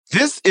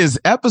This is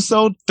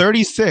episode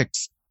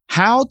 36,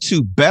 how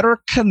to better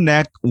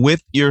connect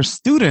with your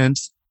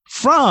students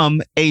from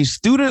a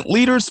student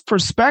leader's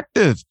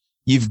perspective.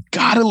 You've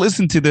got to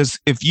listen to this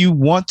if you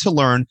want to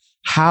learn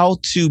how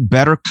to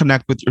better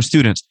connect with your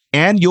students.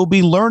 And you'll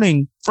be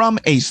learning from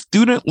a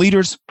student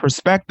leader's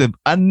perspective,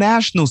 a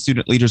national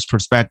student leader's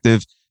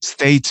perspective.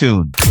 Stay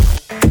tuned.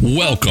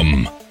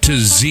 Welcome to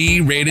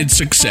Z-Rated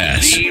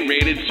Success.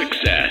 Z-Rated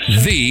Success.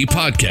 The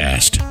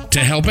podcast to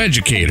help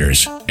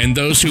educators and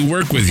those who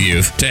work with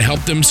youth to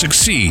help them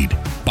succeed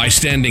by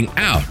standing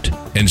out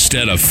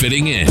instead of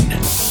fitting in.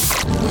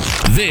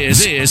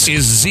 This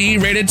is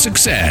Z-Rated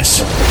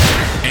Success.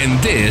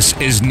 And this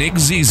is Nick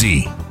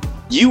Zizi.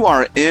 You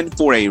are in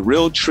for a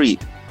real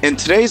treat. In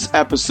today's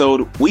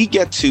episode, we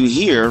get to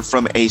hear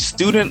from a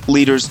student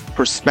leader's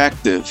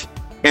perspective.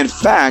 In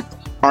fact,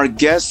 our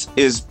guest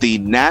is the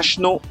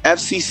National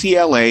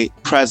FCCLA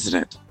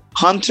President,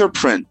 Hunter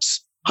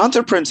Prince.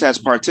 Hunter Prince has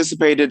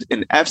participated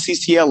in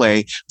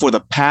FCCLA for the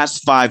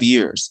past 5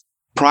 years.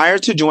 Prior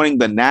to joining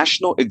the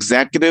National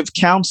Executive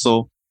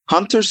Council,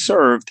 Hunter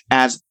served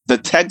as the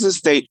Texas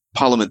State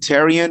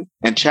Parliamentarian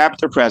and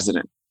Chapter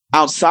President.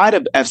 Outside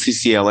of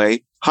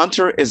FCCLA,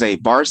 Hunter is a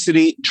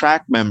varsity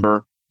track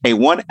member, a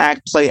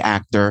one-act play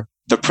actor,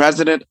 the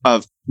president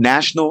of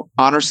National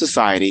Honor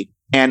Society,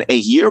 and a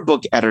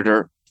yearbook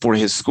editor for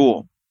his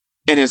school.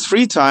 In his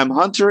free time,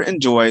 Hunter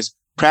enjoys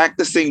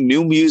practicing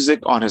new music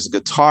on his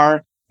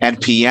guitar and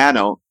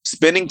piano,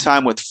 spending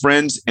time with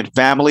friends and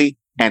family,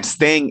 and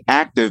staying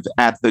active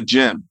at the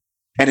gym.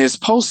 In his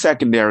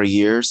post-secondary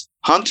years,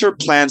 Hunter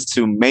plans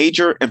to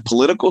major in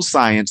political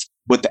science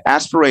with the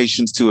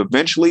aspirations to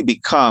eventually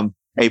become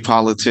a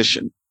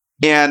politician.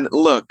 And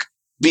look,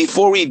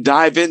 before we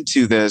dive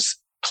into this,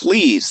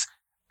 please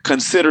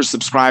consider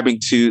subscribing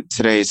to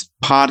this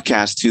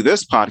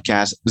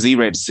podcast,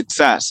 Z-Rated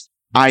Success.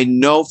 I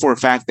know for a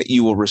fact that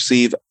you will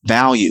receive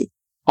value.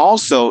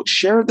 Also,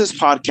 share this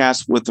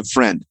podcast with a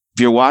friend.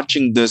 If you're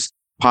watching this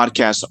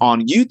podcast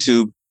on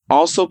YouTube,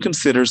 also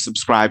consider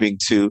subscribing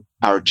to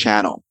our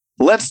channel.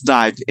 Let's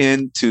dive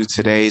into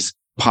today's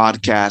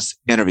podcast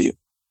interview.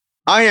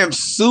 I am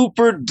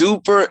super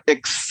duper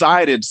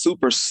excited,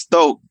 super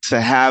stoked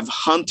to have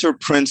Hunter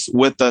Prince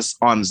with us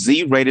on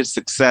Z-Rated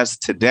Success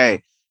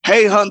today.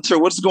 Hey, Hunter,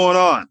 what's going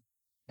on?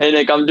 Hey,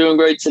 Nick, I'm doing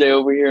great today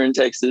over here in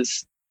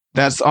Texas.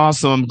 That's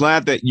awesome. I'm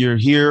glad that you're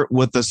here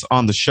with us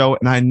on the show.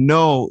 And I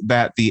know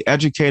that the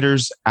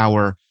educators,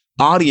 our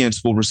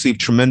audience, will receive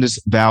tremendous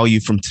value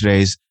from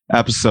today's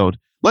episode.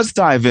 Let's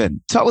dive in.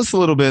 Tell us a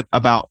little bit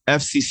about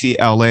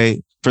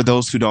FCCLA for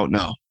those who don't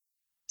know.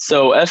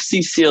 So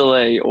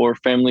FCCLA, or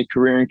Family,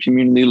 Career, and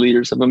Community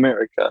Leaders of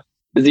America,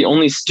 is the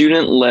only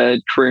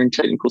student-led career and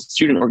technical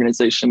student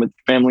organization with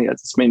family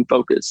as its main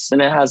focus.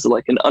 And it has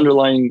like an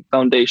underlying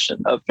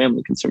foundation of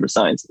family consumer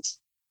sciences.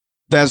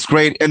 That's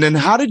great. And then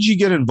how did you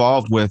get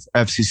involved with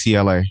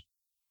FCCLA?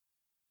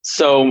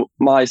 So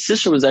my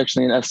sister was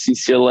actually in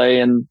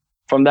FCCLA, and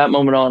from that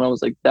moment on, I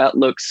was like, that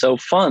looks so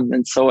fun.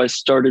 And so I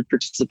started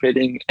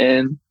participating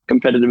in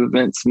competitive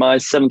events my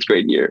 7th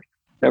grade year.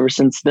 Ever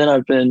since then,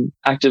 I've been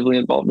actively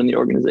involved in the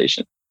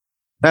organization.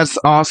 That's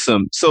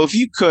awesome. So if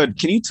you could,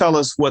 can you tell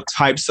us what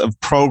types of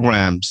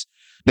programs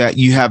that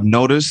you have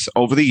noticed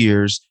over the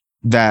years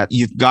that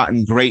you've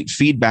gotten great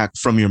feedback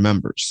from your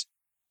members?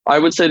 I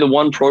would say the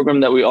one program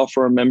that we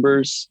offer our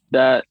members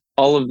that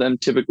all of them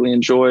typically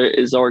enjoy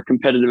is our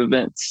competitive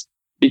events,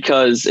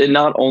 because it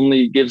not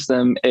only gives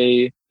them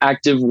an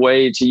active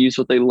way to use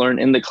what they learn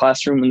in the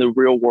classroom in the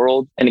real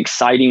world, an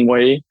exciting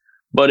way,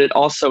 but it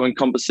also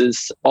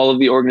encompasses all of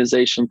the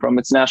organization from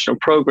its national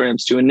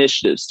programs to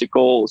initiatives to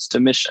goals to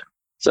mission.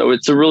 So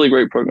it's a really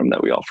great program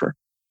that we offer.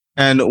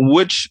 And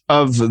which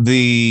of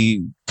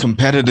the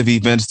competitive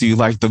events do you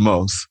like the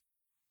most?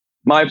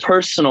 My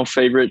personal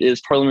favorite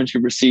is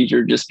parliamentary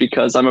procedure, just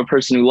because I'm a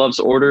person who loves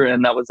order,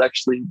 and that was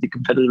actually the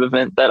competitive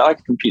event that I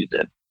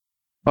competed in.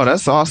 Oh,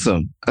 that's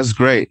awesome. That's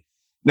great.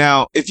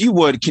 Now, if you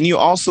would, can you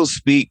also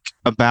speak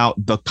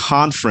about the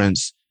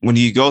conference? When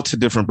you go to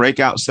different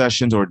breakout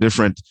sessions or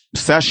different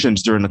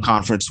sessions during the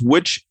conference,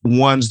 which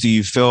ones do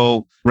you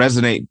feel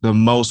resonate the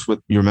most with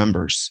your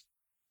members?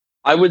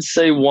 I would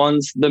say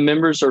ones the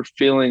members are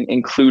feeling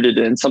included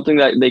in, something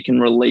that they can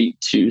relate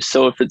to.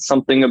 So if it's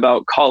something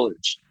about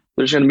college,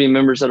 there's going to be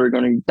members that are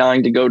going to be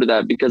dying to go to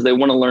that because they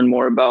want to learn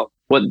more about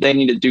what they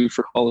need to do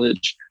for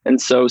college.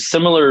 And so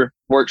similar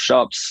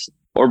workshops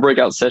or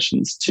breakout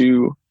sessions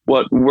to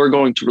what we're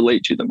going to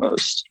relate to the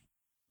most.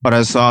 Oh,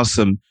 that's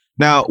awesome.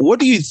 Now, what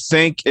do you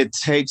think it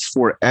takes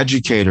for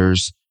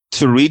educators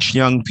to reach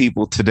young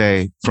people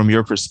today from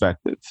your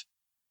perspective?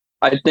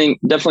 I think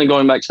definitely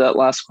going back to that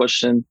last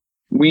question,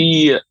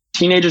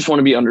 teenagers want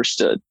to be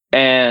understood.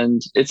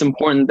 And it's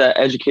important that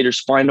educators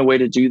find a way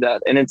to do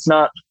that. And it's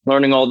not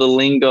learning all the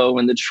lingo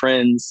and the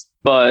trends,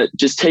 but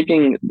just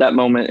taking that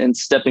moment and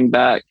stepping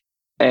back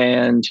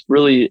and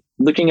really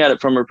looking at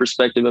it from a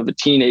perspective of a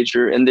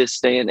teenager in this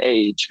day and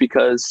age,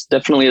 because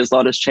definitely a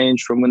lot has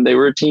changed from when they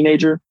were a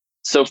teenager.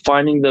 So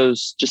finding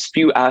those just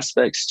few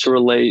aspects to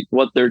relate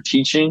what they're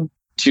teaching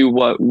to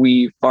what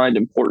we find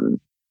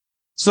important.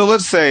 So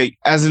let's say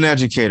as an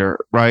educator,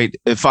 right,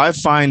 if I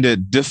find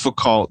it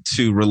difficult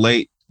to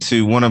relate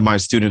to one of my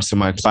students in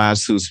my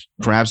class who's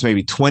perhaps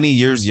maybe 20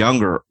 years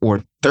younger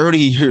or 30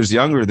 years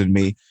younger than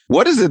me,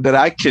 what is it that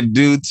I can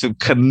do to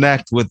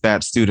connect with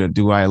that student?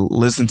 Do I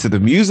listen to the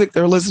music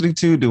they're listening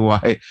to?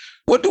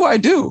 What do I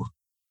do?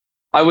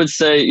 I would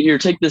say, here,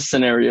 take this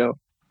scenario.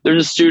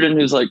 There's a student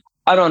who's like,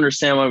 I don't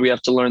understand why we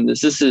have to learn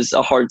this. This is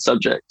a hard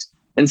subject.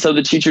 And so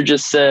the teacher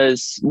just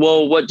says,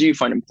 well, what do you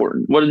find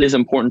important? What is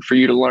important for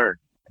you to learn?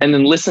 And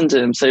then listen to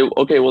him say,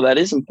 okay, well, that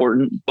is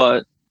important,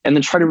 and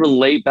then try to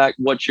relate back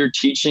what you're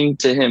teaching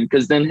to him,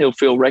 because then he'll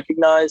feel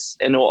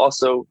recognized and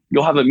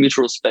you'll have a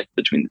mutual respect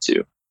between the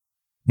two.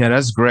 Yeah,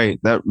 that's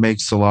great. That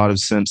makes a lot of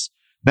sense.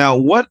 Now,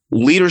 what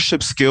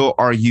leadership skill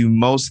are you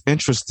most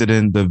interested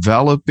in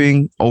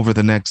developing over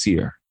the next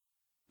year?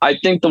 I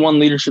think the one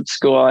leadership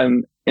skill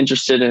I'm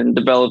interested in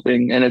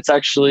developing, and it's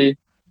actually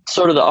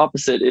sort of the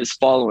opposite, is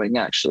following,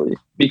 actually,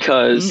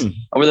 because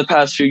over the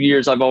past few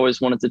years, I've always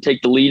wanted to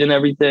take the lead in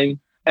everything.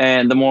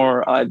 And the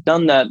more I've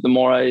done that, the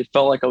more I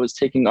felt like I was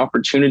taking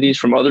opportunities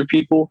from other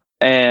people.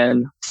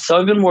 And so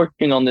I've been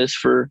working on this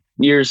for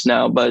years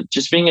now, but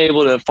just being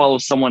able to follow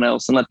someone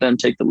else and let them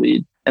take the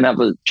lead and have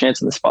a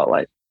chance in the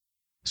spotlight.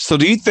 So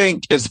do you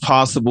think it's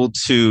possible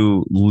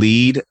to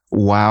lead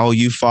while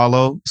you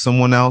follow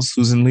someone else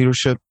who's in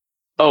leadership?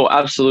 Oh,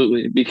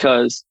 absolutely.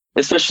 Because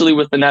especially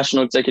with the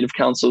National Executive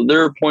Council,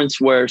 there are points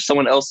where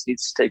someone else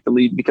needs to take the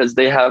lead because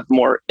they have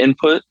more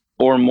input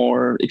or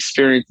more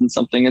experience in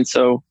something. And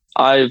so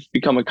I've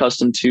become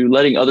accustomed to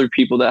letting other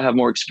people that have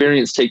more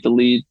experience take the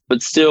lead,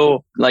 but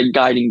still like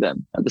guiding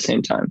them at the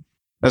same time.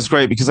 That's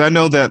great, because I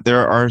know that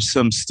there are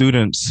some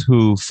students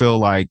who feel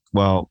like,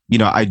 well,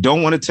 I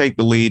don't want to take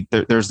the lead.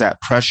 There's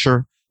that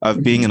pressure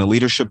of being in a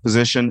leadership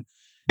position,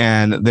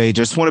 and they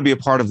just want to be a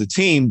part of the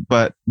team,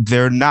 but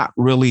they're not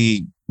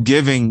really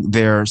giving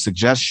their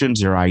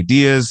suggestions, their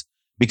ideas,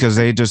 because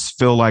they just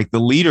feel like the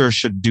leader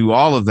should do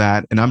all of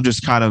that. And I'm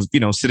just kind of,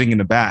 sitting in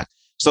the back.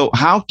 So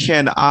how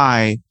can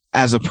I,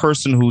 as a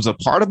person who's a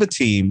part of a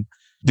team,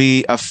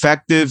 be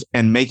effective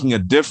and making a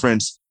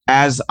difference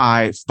as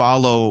I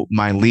follow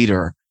my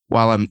leader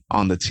while I'm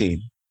on the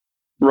team?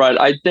 Right.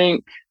 I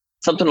think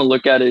something to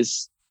look at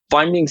is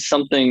finding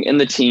something in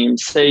the team.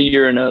 Say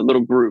you're in a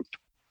little group,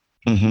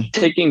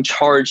 taking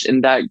charge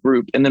in that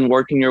group and then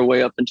working your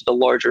way up into the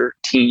larger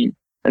team.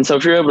 And so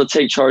if you're able to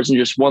take charge in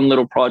just one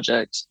little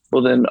project,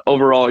 well, then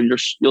overall,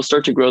 you'll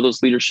start to grow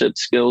those leadership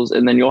skills,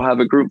 and then you'll have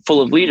a group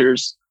full of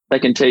leaders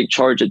that can take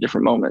charge at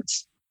different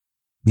moments.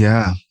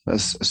 Yeah,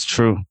 that's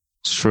true.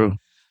 It's true.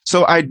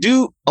 So I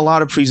do a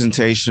lot of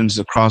presentations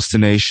across the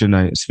nation.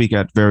 I speak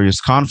at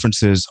various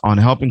conferences on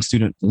helping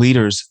student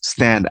leaders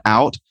stand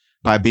out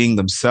by being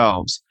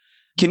themselves.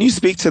 Can you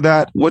speak to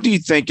that? What do you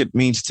think it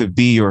means to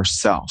be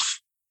yourself?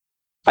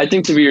 I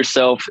think to be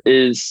yourself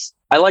is,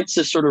 I like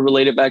to sort of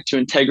relate it back to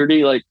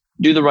integrity, like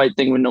do the right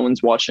thing when no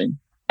one's watching.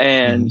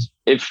 And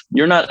if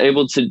you're not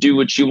able to do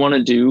what you want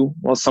to do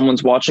while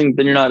someone's watching,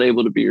 then you're not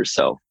able to be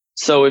yourself.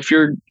 So if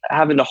you're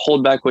having to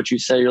hold back what you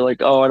say, you're like,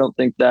 oh, I don't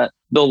think that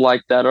they'll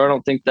like that, or I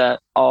don't think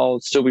that I'll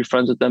still be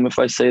friends with them if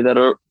I say that,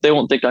 or they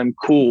won't think I'm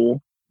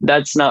cool.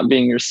 That's not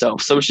being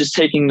yourself. So it's just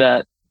taking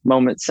that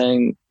moment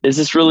saying, is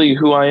this really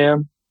who I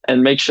am?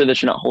 And make sure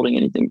that you're not holding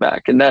anything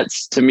back. And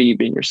that's, to me,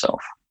 being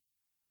yourself.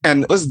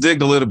 And let's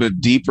dig a little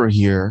bit deeper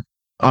here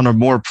on a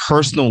more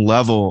personal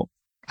level.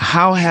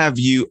 How have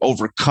you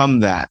overcome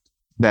that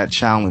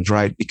challenge,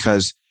 right?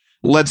 Because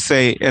let's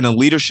say in a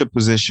leadership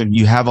position,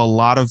 you have a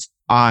lot of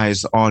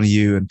eyes on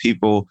you and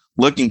people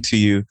looking to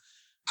you.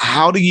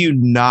 How do you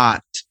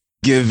not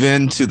give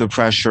in to the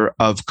pressure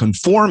of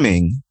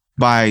conforming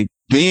by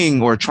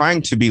being or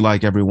trying to be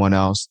like everyone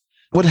else?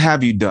 What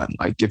have you done?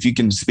 Like, if you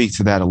can speak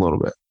to that a little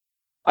bit.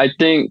 I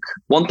think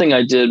one thing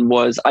I did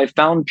was I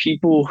found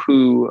people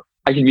who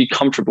I could be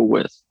comfortable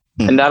with.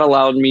 And that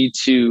allowed me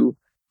to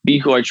be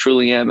who I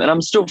truly am. And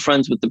I'm still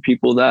friends with the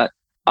people that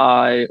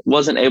I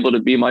wasn't able to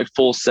be my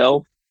full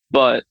self,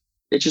 but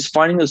it's just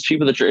finding those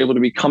people that you're able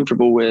to be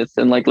comfortable with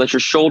and like let your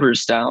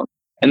shoulders down.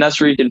 And that's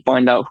where you can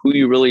find out who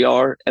you really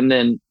are. And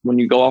then when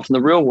you go off in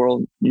the real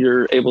world,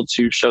 you're able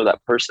to show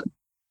that person.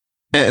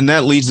 And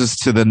that leads us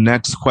to the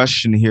next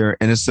question here.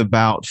 And it's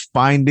about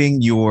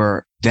finding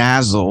your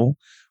dazzle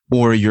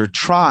or your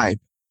tribe.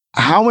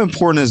 How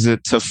important is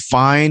it to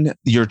find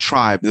your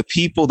tribe, the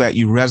people that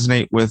you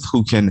resonate with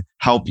who can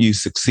help you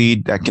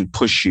succeed, that can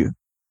push you?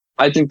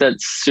 I think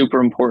that's super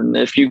important.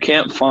 If you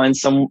can't find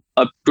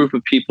a group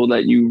of people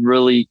that you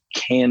really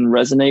can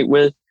resonate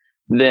with,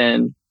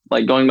 then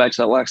like going back to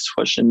that last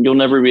question, you'll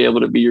never be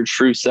able to be your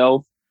true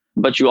self,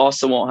 but you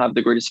also won't have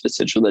the greatest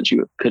potential that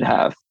you could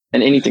have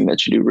in anything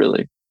that you do,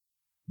 really.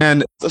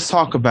 And let's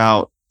talk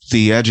about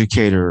the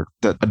educator,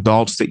 the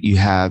adults that you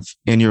have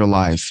in your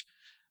life.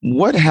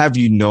 What have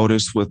you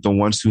noticed with the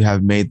ones who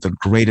have made the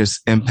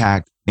greatest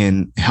impact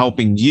in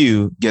helping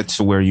you get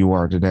to where you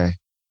are today?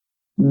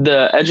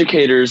 The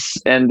educators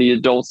and the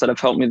adults that have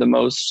helped me the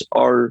most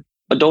are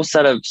adults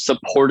that have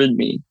supported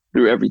me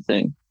through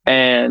everything.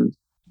 And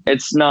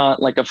It's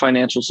not like a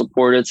financial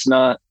support. It's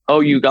not, oh,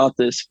 you got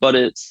this, but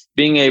it's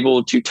being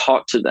able to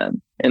talk to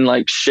them and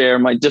like share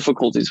my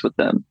difficulties with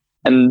them,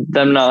 and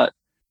them not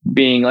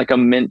being like a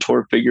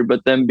mentor figure,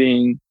 but them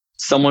being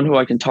someone who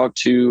I can talk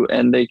to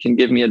and they can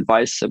give me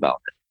advice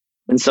about it.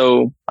 And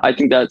so I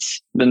think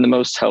that's been the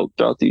most help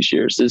throughout these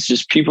years, is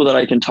just people that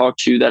I can talk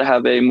to that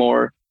have a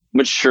more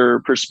mature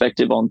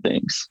perspective on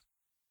things.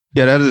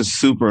 Yeah, that is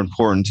super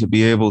important, to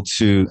be able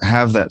to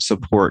have that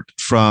support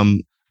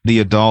from the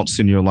adults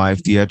in your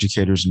life, the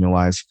educators in your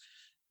life.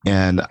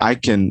 And I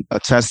can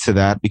attest to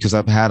that because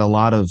I've had a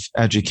lot of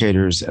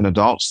educators and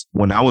adults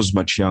when I was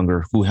much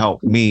younger who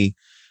helped me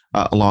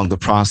along the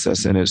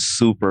process. And it's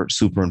super,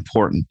 super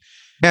important.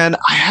 And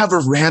I have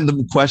a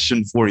random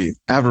question for you.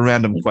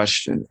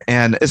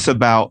 And it's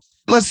about,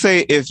 let's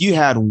say if you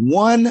had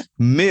one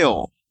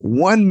meal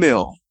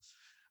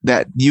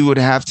that you would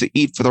have to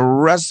eat for the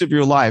rest of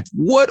your life,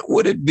 what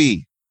would it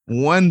be?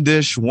 One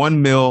dish,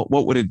 one meal,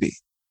 what would it be?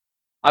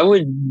 I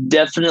would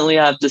definitely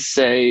have to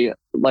say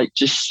like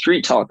just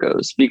street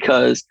tacos,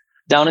 because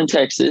down in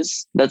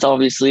Texas, that's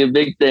obviously a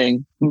big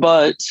thing,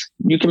 but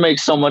you can make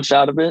so much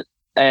out of it.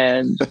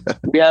 And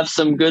we have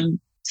some good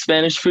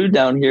Spanish food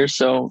down here.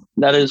 So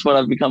that is what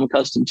I've become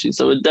accustomed to.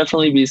 So it would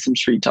definitely be some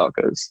street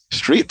tacos.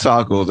 Street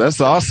tacos.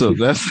 That's awesome.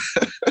 That's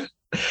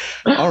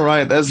all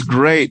right. That's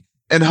great.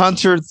 And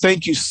Hunter,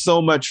 thank you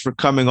so much for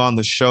coming on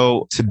the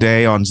show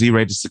today on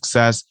Z-Rated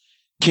Success.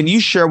 Can you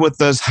share with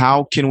us,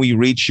 how can we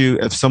reach you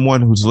if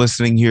someone who's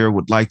listening here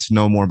would like to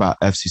know more about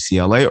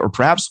FCCLA, or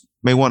perhaps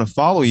may want to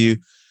follow you?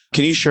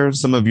 Can you share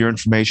some of your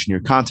information, your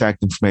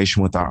contact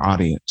information with our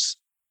audience?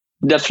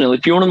 Definitely.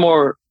 If you want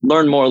to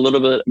learn more a little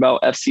bit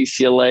about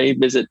FCCLA,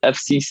 visit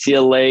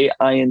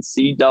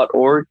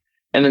fcclainc.org.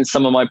 And then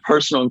some of my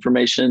personal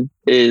information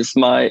is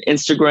my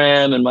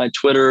Instagram and my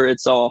Twitter.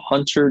 It's all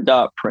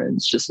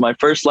hunter.prinz, just my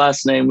first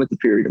last name with the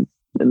period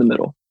in the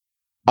middle.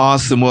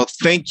 Awesome. Well,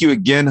 thank you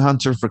again,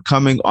 Hunter, for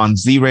coming on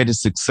Z-Rated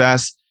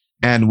Success.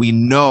 And I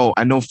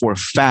know for a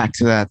fact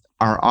that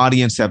our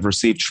audience have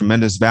received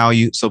tremendous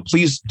value. So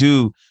please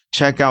do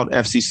check out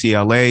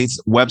FCCLA's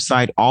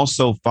website.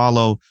 Also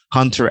follow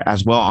Hunter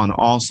as well on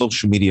all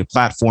social media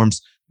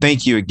platforms.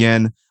 Thank you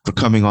again for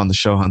coming on the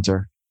show,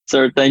 Hunter.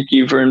 Sir, thank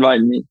you for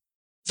inviting me.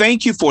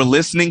 Thank you for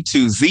listening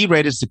to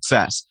Z-Rated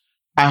Success.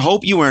 I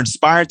hope you were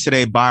inspired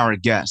today by our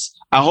guests.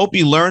 I hope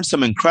you learned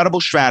some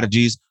incredible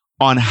strategies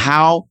on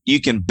how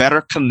you can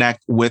better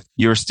connect with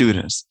your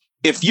students.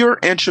 If you're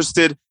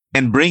interested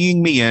in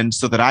bringing me in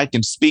so that I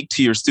can speak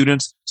to your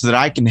students, so that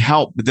I can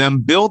help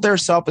them build their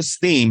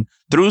self-esteem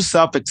through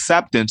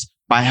self-acceptance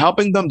by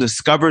helping them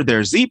discover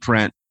their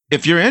Z-print,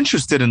 if you're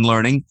interested in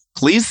learning,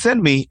 please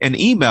send me an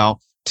email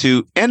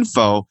to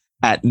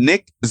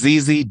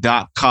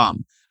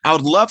info@nickzz.com. I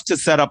would love to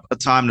set up a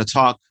time to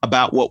talk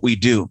about what we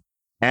do.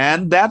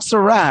 And that's a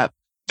wrap.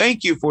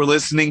 Thank you for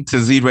listening to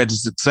Z-Rated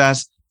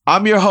Success.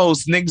 I'm your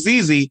host, Nick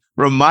Zz,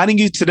 reminding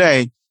you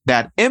today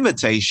that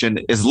imitation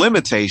is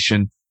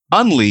limitation.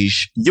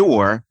 Unleash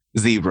your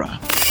zebra.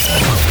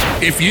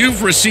 If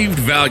you've received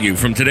value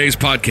from today's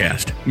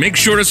podcast, make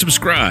sure to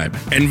subscribe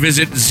and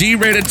visit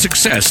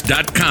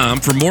zratedsuccess.com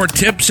for more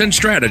tips and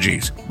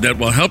strategies that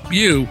will help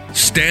you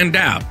stand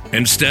out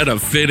instead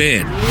of fit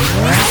in.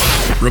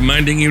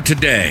 Reminding you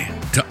today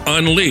to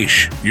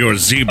unleash your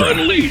zebra.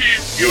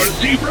 Unleash your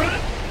zebra.